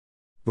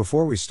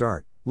Before we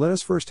start, let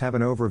us first have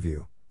an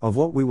overview of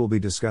what we will be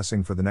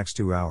discussing for the next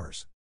 2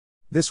 hours.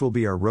 This will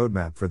be our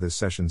roadmap for this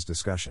session's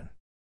discussion.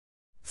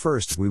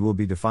 First, we will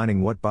be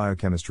defining what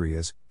biochemistry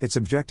is, its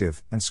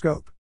objective and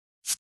scope.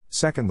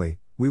 Secondly,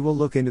 we will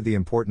look into the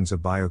importance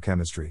of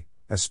biochemistry,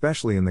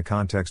 especially in the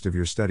context of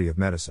your study of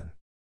medicine.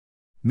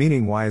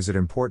 Meaning, why is it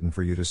important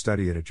for you to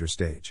study it at your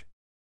stage?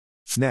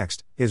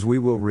 Next, we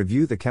will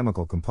review the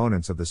chemical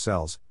components of the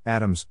cells,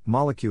 atoms,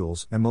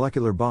 molecules, and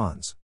molecular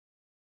bonds.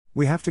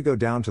 We have to go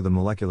down to the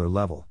molecular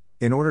level,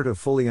 in order to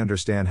fully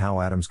understand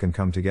how atoms can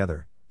come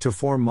together, to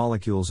form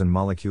molecules and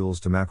molecules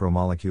to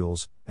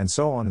macromolecules, and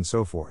so on and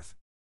so forth.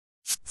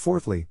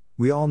 Fourthly,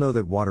 we all know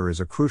that water is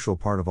a crucial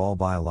part of all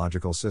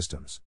biological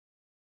systems.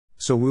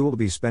 So we will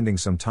be spending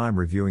some time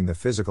reviewing the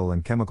physical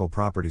and chemical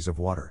properties of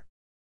water.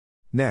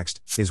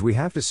 Next, we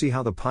have to see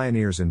how the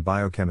pioneers in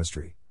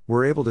biochemistry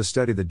were able to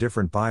study the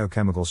different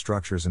biochemical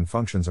structures and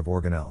functions of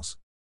organelles.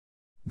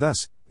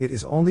 Thus, it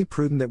is only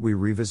prudent that we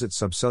revisit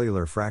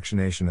subcellular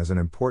fractionation as an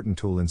important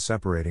tool in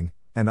separating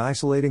and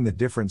isolating the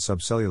different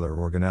subcellular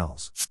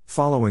organelles.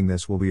 Following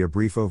this will be a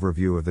brief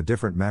overview of the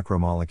different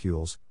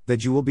macromolecules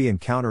that you will be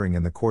encountering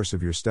in the course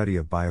of your study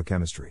of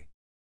biochemistry.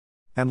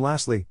 And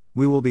lastly,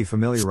 we will be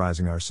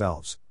familiarizing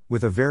ourselves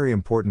with a very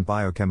important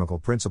biochemical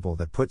principle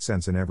that puts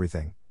sense in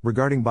everything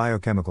regarding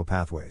biochemical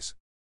pathways.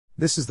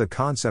 This is the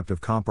concept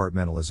of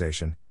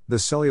compartmentalization, the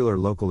cellular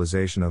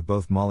localization of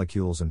both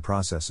molecules and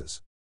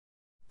processes.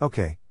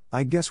 Okay,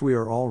 I guess we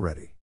are all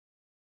ready.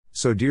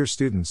 So dear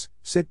students,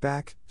 sit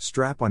back,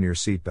 strap on your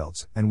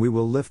seatbelts, and we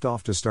will lift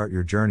off to start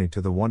your journey to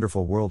the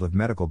wonderful world of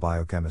medical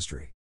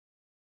biochemistry.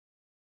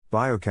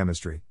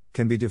 Biochemistry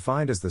can be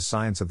defined as the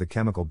science of the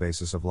chemical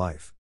basis of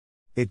life.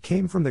 It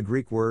came from the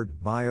Greek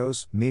word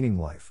bios, meaning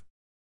life.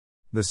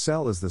 The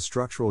cell is the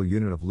structural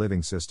unit of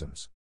living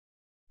systems.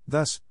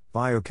 Thus,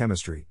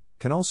 biochemistry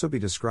can also be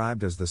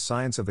described as the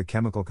science of the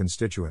chemical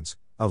constituents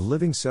of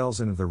living cells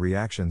and of the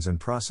reactions and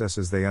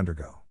processes they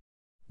undergo.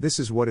 This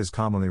is what is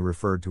commonly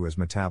referred to as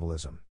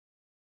metabolism.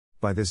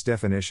 By this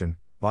definition,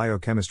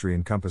 biochemistry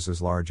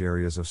encompasses large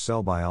areas of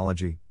cell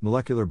biology,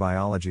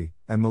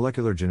 and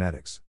molecular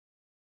genetics.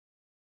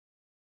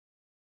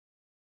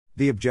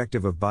 The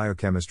objective of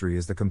biochemistry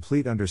is the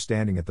complete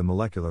understanding at the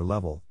molecular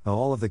level of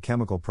all of the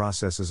chemical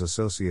processes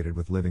associated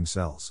with living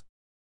cells.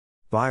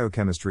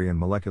 Biochemistry and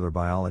molecular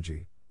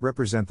biology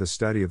represent the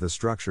study of the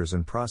structures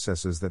and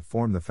processes that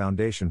form the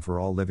foundation for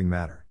all living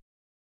matter.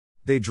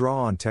 They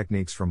draw on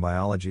techniques from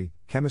biology,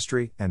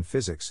 chemistry, and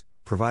physics,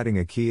 providing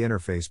a key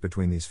interface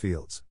between these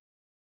fields.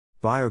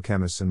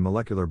 Biochemists and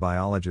molecular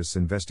biologists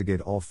investigate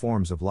all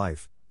forms of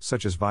life,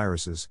 such as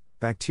viruses,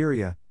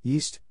 bacteria,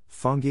 yeast,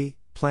 fungi,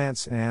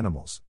 plants, and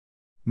animals.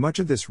 Much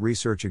of this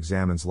research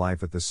examines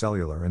life at the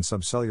cellular and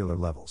subcellular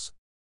levels.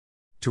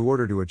 In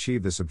order to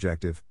achieve this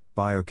objective,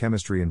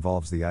 biochemistry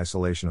involves the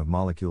isolation of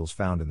molecules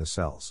found in the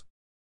cells.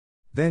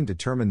 Then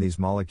determine these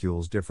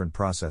molecules' different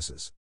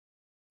processes,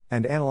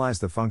 and analyze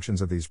the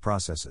functions of these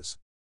processes.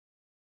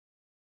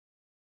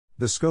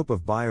 The scope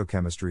of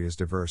biochemistry is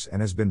diverse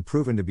and has been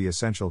proven to be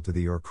essential to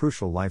the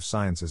crucial life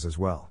sciences as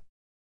well.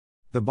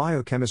 The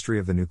biochemistry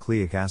of the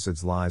nucleic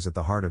acids lies at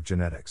the heart of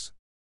genetics.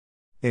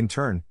 In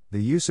turn,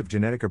 the use of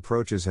genetic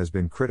approaches has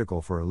been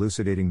critical for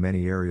elucidating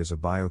many areas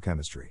of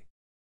biochemistry.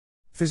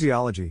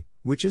 Physiology,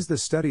 which is the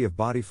study of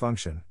body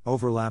function,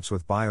 overlaps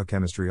with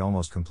biochemistry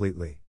almost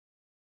completely.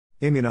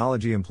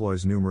 Immunology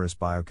employs numerous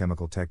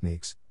biochemical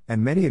techniques,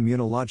 and many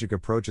immunologic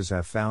approaches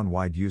have found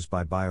wide use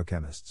by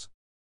biochemists.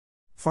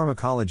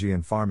 Pharmacology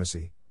and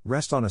pharmacy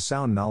rest on a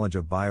sound knowledge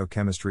of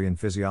biochemistry and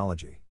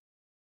physiology.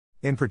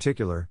 In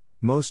particular,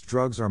 most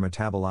drugs are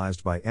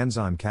metabolized by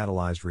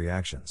enzyme-catalyzed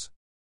reactions.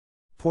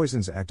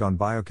 Poisons act on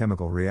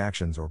biochemical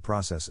reactions or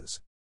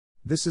processes.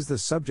 This is the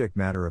subject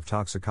matter of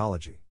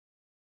toxicology.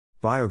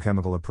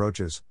 Biochemical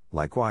approaches,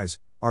 likewise,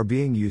 are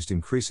being used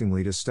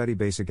increasingly to study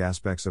basic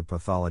aspects of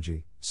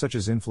pathology, such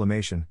as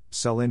inflammation,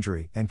 cell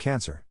injury, and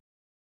cancer.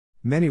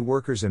 Many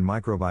workers in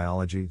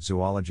microbiology,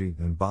 zoology,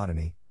 and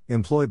botany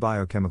employ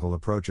biochemical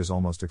approaches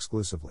almost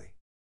exclusively.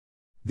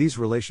 These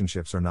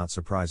relationships are not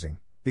surprising,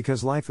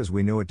 because life as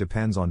we know it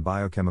depends on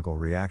biochemical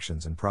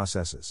reactions and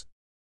processes.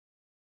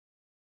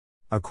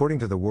 According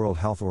to the World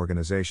Health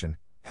Organization,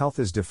 health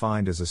is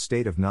defined as a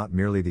state of not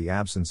merely the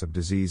absence of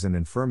disease and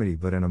infirmity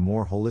but in a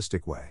more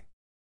holistic way.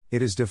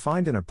 It is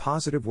defined in a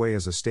positive way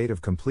as a state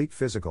of complete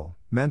physical,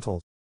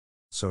 mental,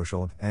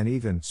 social, and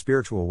even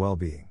spiritual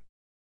well-being.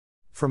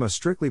 From a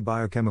strictly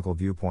biochemical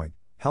viewpoint,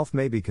 health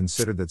may be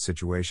considered that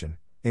situation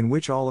in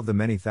which all of the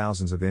many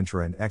thousands of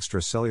intra- and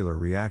extracellular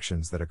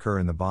reactions that occur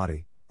in the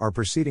body are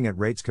proceeding at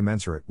rates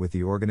commensurate with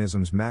the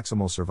organism's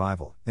maximal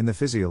survival in the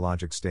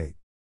physiologic state.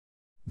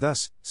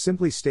 Thus,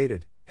 simply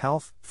stated,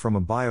 health, from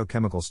a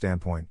biochemical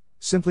standpoint,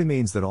 simply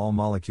means that all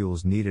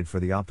molecules needed for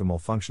the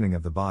optimal functioning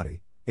of the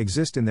body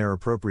exist in their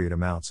appropriate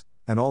amounts,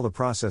 and all the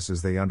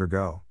processes they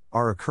undergo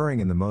are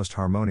occurring in the most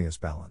harmonious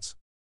balance.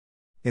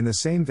 In the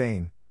same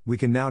vein, we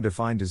can now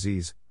define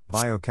disease,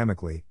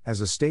 biochemically,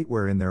 as a state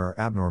wherein there are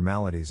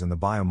abnormalities in the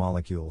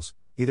biomolecules,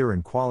 either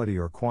in quality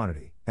or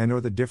quantity, and/or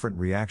the different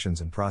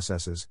reactions and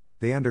processes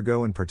they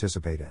undergo and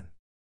participate in.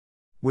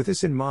 With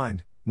this in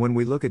mind, when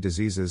we look at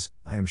diseases,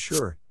 I am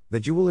sure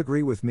that you will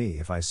agree with me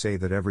if I say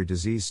that every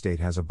disease state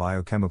has a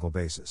biochemical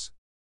basis.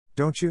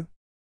 Don't you?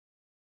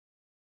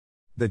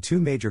 The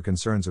two major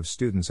concerns of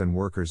students and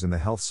workers in the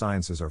health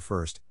sciences are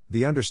first,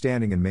 the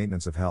understanding and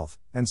maintenance of health,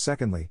 and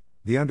secondly,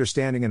 the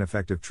understanding and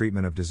effective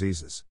treatment of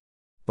diseases.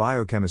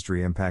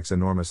 Biochemistry impacts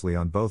enormously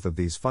on both of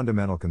these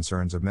fundamental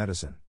concerns of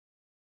medicine.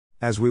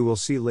 As we will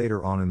see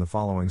later on in the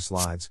following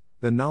slides,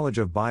 the knowledge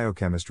of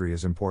biochemistry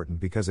is important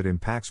because it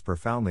impacts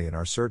profoundly in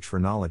our search for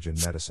knowledge in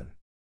medicine.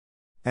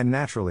 And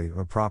naturally,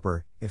 a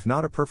proper, if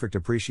not a perfect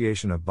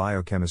appreciation of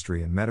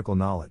biochemistry and medical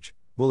knowledge,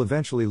 will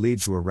eventually lead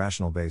to a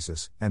rational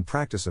basis and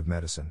practice of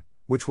medicine,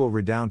 which will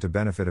redound to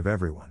benefit of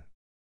everyone.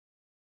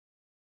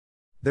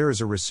 There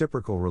is a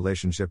reciprocal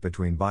relationship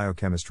between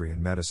biochemistry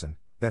and medicine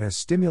that has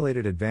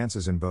stimulated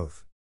advances in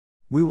both.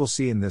 We will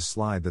see in this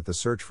slide that the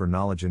search for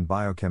knowledge in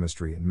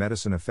biochemistry and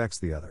medicine affects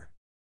the other.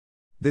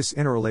 This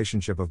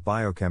interrelationship of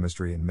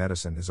biochemistry and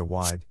medicine is a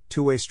wide,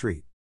 two-way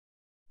street.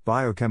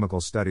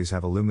 Biochemical studies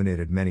have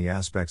illuminated many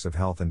aspects of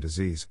health and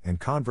disease, and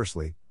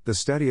conversely, the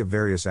study of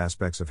various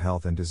aspects of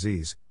health and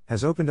disease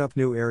has opened up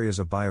new areas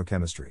of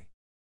biochemistry.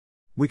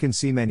 We can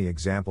see many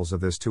examples of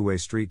this two-way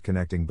street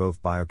connecting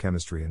both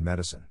biochemistry and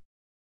medicine.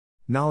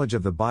 Knowledge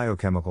of the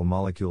biochemical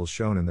molecules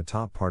shown in the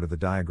top part of the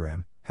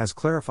diagram has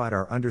clarified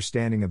our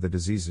understanding of the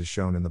diseases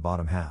shown in the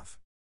bottom half.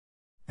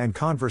 And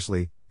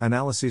conversely,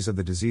 analyses of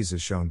the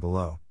diseases shown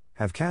below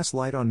have cast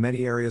light on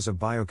many areas of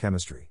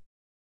biochemistry.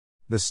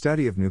 The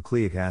study of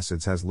nucleic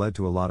acids has led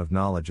to a lot of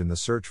knowledge in the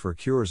search for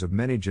cures of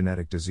many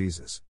genetic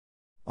diseases.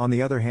 On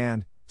the other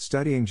hand,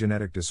 studying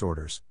genetic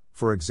disorders,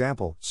 for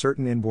example,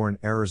 certain inborn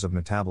errors of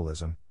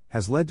metabolism,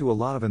 has led to a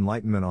lot of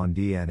enlightenment on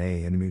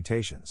DNA and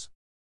mutations.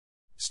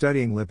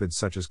 Studying lipids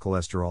such as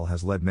cholesterol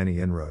has led many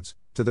inroads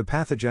to the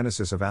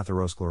pathogenesis of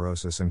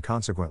atherosclerosis and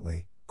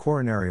consequently,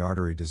 coronary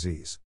artery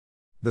disease.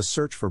 The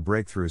search for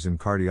breakthroughs in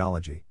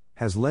cardiology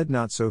has led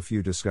not so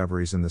few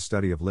discoveries in the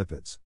study of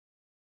lipids.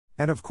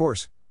 And of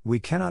course, we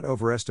cannot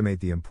overestimate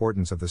the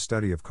importance of the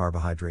study of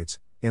carbohydrates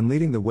in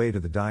leading the way to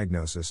the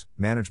diagnosis,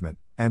 management,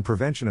 and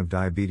prevention of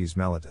diabetes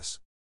mellitus.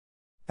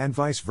 And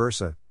vice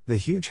versa, the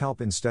huge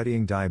help in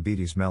studying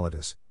diabetes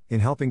mellitus, in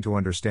helping to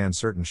understand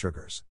certain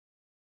sugars.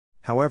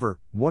 However,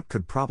 what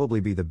could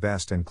probably be the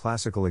best and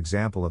classical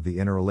example of the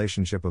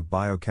interrelationship of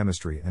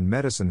biochemistry and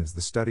medicine is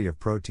the study of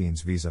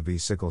proteins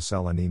vis-à-vis sickle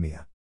cell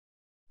anemia.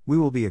 We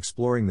will be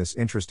exploring this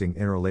interesting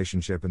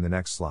interrelationship in the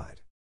next slide.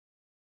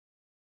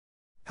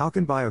 How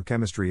can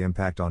biochemistry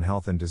impact on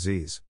health and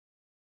disease?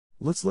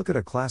 Let's look at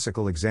a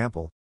classical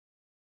example.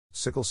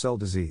 Sickle cell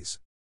disease.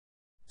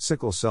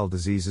 Sickle cell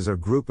disease is a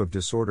group of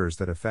disorders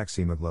that affects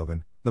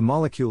hemoglobin, the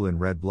molecule in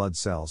red blood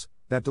cells,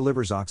 that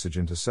delivers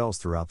oxygen to cells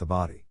throughout the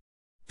body.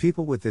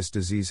 People with this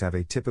disease have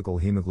atypical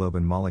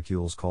hemoglobin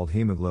molecules called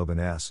hemoglobin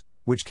S,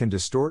 which can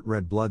distort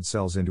red blood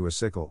cells into a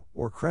sickle,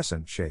 or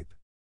crescent shape.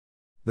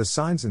 The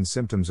signs and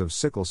symptoms of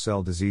sickle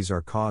cell disease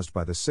are caused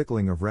by the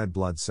sickling of red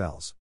blood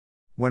cells.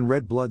 When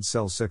red blood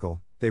cells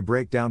sickle, they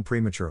break down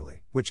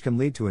prematurely, which can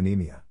lead to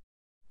anemia.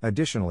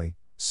 Additionally,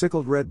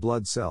 sickled red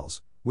blood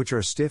cells, which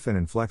are stiff and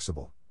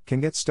inflexible, can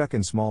get stuck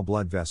in small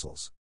blood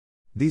vessels.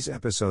 These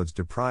episodes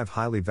deprive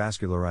highly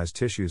vascularized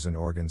tissues and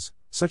organs,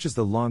 such as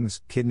the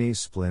lungs, kidneys,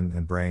 spleen,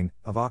 and brain,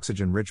 of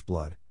oxygen-rich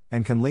blood,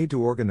 and can lead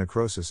to organ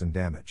necrosis and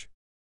damage.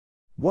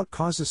 What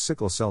causes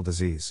sickle cell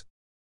disease?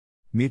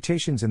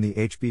 Mutations in the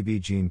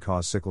HBB gene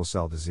cause sickle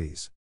cell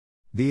disease.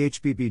 The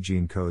HBB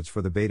gene codes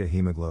for the beta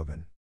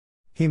hemoglobin.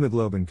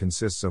 Hemoglobin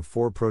consists of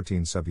 4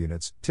 protein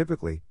subunits,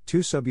 typically, 2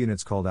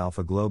 subunits called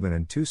alpha globin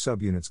and 2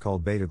 subunits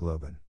called beta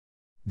globin.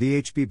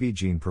 The HBB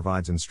gene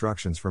provides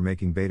instructions for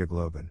making beta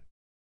globin.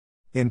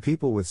 In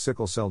people with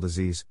sickle cell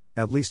disease,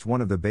 at least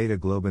one of the beta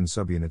globin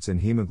subunits in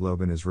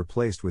hemoglobin is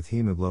replaced with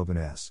hemoglobin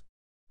S.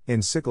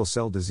 In sickle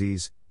cell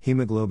disease,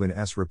 hemoglobin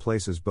S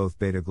replaces both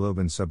beta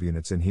globin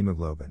subunits in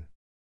hemoglobin.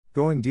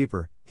 Going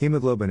deeper,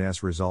 hemoglobin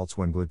S results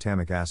when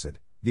glutamic acid,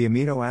 the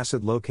amino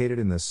acid located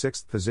in the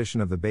 6th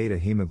position of the beta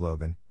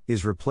hemoglobin,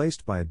 is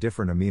replaced by a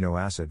different amino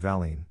acid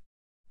valine.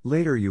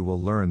 Later you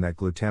will learn that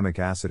glutamic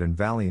acid and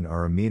valine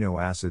are amino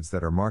acids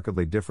that are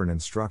markedly different in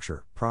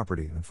structure,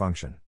 property, and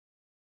function.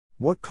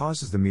 What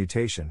causes the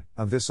mutation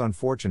of this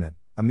unfortunate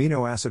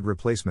amino acid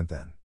replacement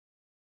then?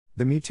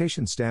 The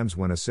mutation stems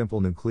when a simple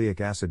nucleic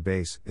acid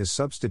base is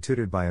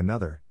substituted by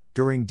another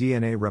during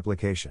DNA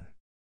replication.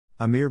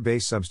 A mere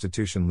base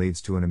substitution leads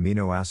to an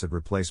amino acid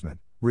replacement,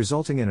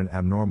 resulting in an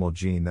abnormal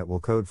gene that will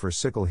code for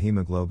sickle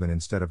hemoglobin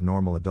instead of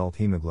normal adult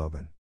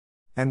hemoglobin.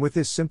 And with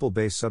this simple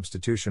base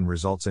substitution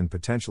results in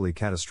potentially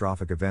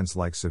catastrophic events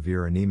like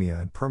severe anemia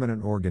and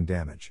permanent organ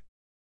damage.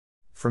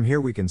 From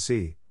here we can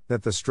see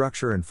that the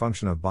structure and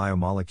function of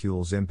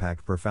biomolecules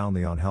impact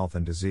profoundly on health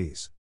and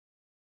disease.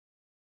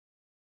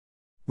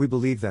 We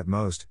believe that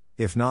most,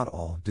 if not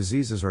all,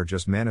 diseases are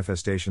just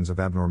manifestations of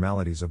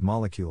abnormalities of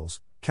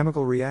molecules,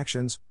 chemical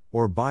reactions,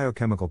 or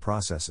biochemical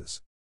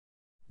processes.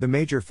 The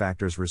major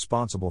factors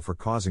responsible for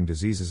causing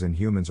diseases in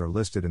humans are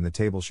listed in the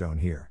table shown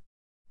here.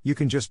 You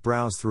can just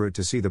browse through it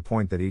to see the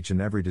point that each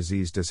and every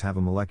disease does have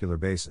a molecular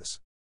basis.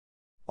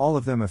 All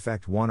of them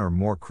affect one or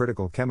more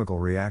critical chemical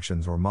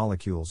reactions or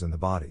molecules in the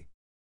body.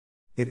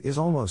 It is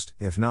almost,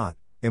 if not,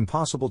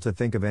 impossible to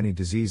think of any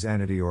disease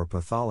entity or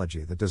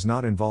pathology that does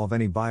not involve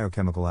any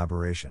biochemical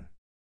aberration.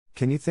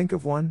 Can you think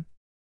of one?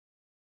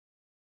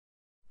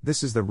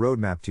 This is the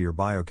roadmap to your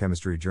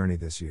biochemistry journey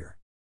this year.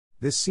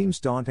 This seems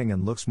daunting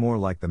and looks more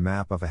like the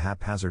map of a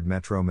haphazard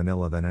Metro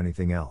Manila than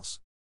anything else.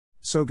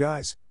 So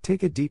guys,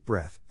 take a deep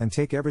breath and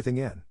take everything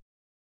in.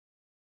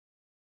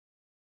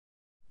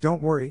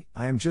 Don't worry,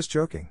 I am just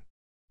joking.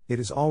 It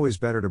is always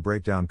better to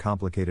break down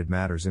complicated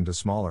matters into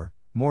smaller,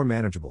 more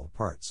manageable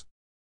parts.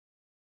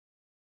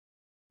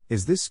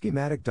 Is this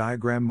schematic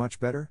diagram much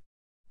better?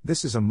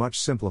 This is a much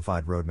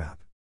simplified roadmap.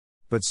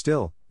 But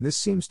still, this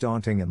seems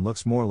daunting and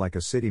looks more like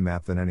a city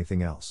map than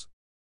anything else.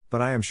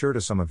 But I am sure to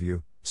some of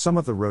you, some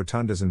of the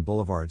rotundas and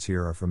boulevards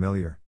here are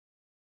familiar.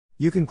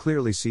 You can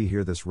clearly see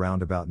here this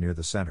roundabout near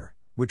the center,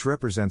 which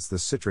represents the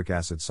citric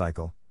acid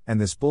cycle,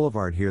 and this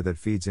boulevard here that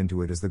feeds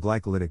into it is the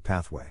glycolytic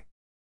pathway.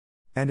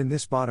 And in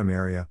this bottom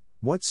area,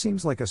 what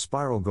seems like a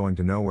spiral going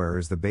to nowhere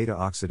is the beta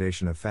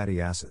oxidation of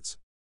fatty acids.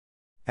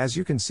 As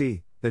you can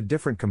see, the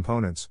different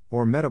components,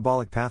 or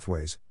metabolic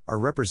pathways, are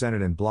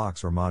represented in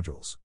blocks or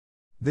modules.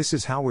 This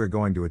is how we're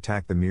going to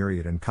attack the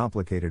myriad and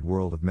complicated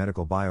world of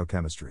medical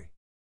biochemistry.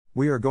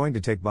 We are going to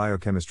take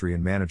biochemistry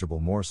in manageable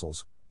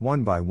morsels,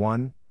 one by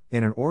one,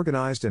 in an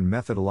organized and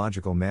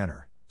methodological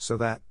manner, so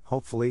that,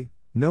 hopefully,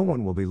 no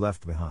one will be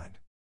left behind.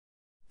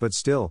 But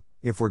still,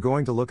 if we're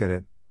going to look at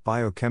it,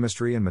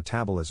 biochemistry and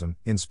metabolism,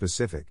 in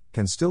specific,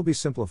 can still be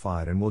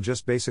simplified and will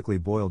just basically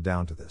boil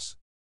down to this.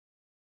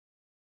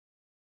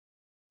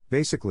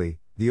 Basically,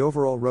 the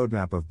overall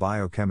roadmap of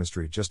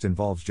biochemistry just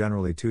involves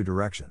generally two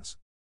directions.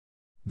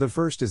 The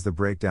first is the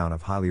breakdown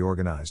of highly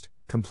organized,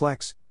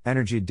 complex,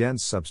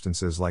 energy-dense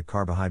substances like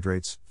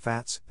carbohydrates,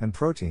 fats, and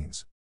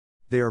proteins.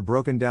 They are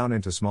broken down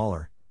into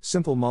smaller,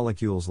 simple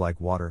molecules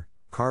like water,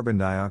 carbon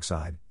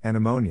dioxide, and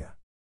ammonia.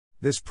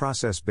 This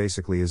process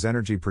basically is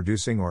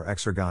energy-producing or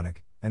exergonic,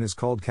 and is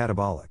called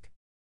catabolic.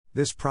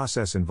 This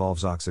process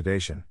involves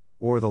oxidation,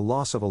 or the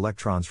loss of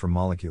electrons from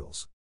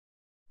molecules.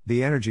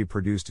 The energy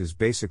produced is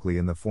basically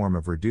in the form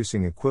of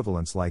reducing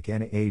equivalents like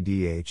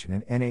NADH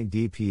and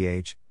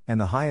NADPH, and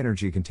the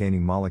high-energy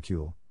containing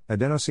molecule,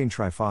 adenosine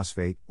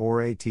triphosphate, or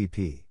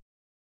ATP.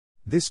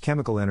 This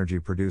chemical energy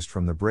produced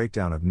from the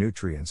breakdown of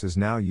nutrients is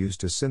now used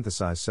to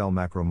synthesize cell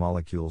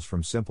macromolecules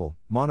from simple,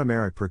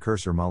 monomeric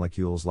precursor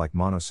molecules like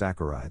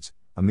monosaccharides,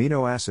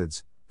 amino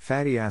acids,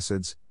 fatty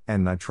acids,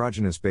 and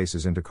nitrogenous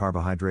bases into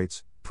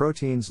carbohydrates,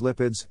 proteins,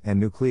 lipids, and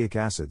nucleic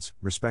acids,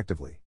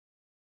 respectively.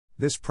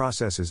 This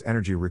process is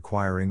energy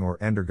requiring or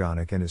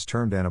endergonic and is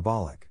termed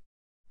anabolic.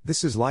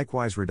 This is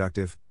likewise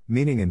reductive,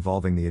 meaning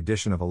involving the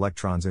addition of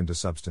electrons into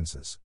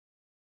substances.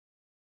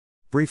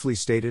 Briefly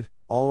stated,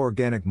 all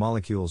organic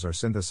molecules are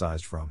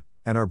synthesized from,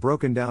 and are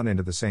broken down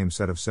into the same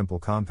set of simple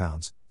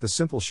compounds, the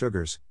simple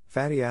sugars,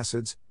 fatty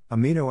acids,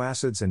 amino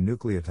acids and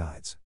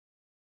nucleotides.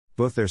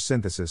 Both their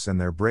synthesis and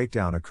their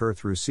breakdown occur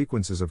through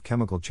sequences of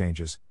chemical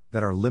changes,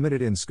 that are limited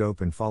in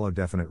scope and follow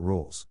definite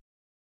rules.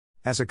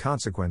 As a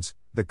consequence,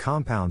 the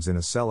compounds in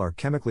a cell are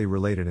chemically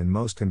related and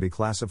most can be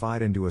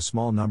classified into a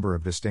small number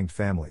of distinct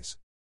families.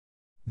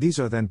 These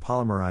are then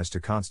polymerized to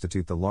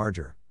constitute the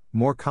larger,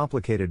 more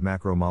complicated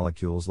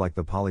macromolecules like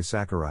the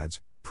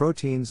polysaccharides,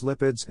 proteins,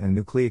 lipids, and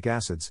nucleic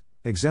acids,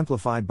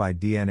 exemplified by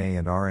DNA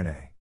and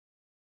RNA.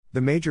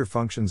 The major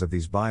functions of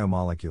these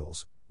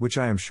biomolecules, which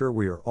I am sure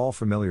we are all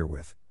familiar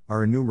with,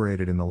 are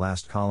enumerated in the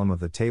last column of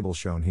the table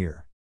shown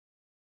here.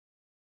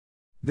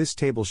 This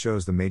table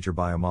shows the major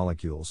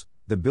biomolecules,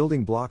 the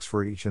building blocks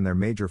for each and their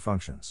major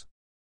functions.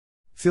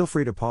 Feel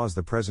free to pause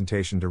the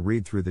presentation to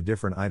read through the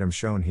different items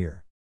shown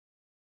here.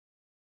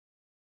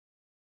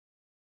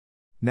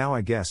 Now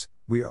I guess,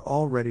 we are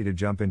all ready to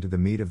jump into the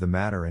meat of the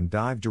matter and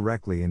dive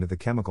directly into the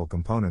chemical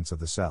components of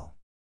the cell.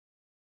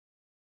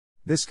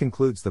 This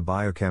concludes the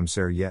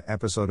BiochemSerye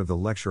episode of the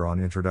lecture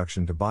on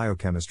Introduction to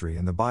Biochemistry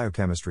and the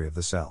Biochemistry of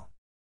the Cell.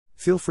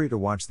 Feel free to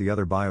watch the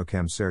other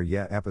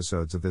BiochemSerye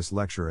episodes of this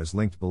lecture as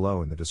linked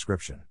below in the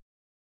description.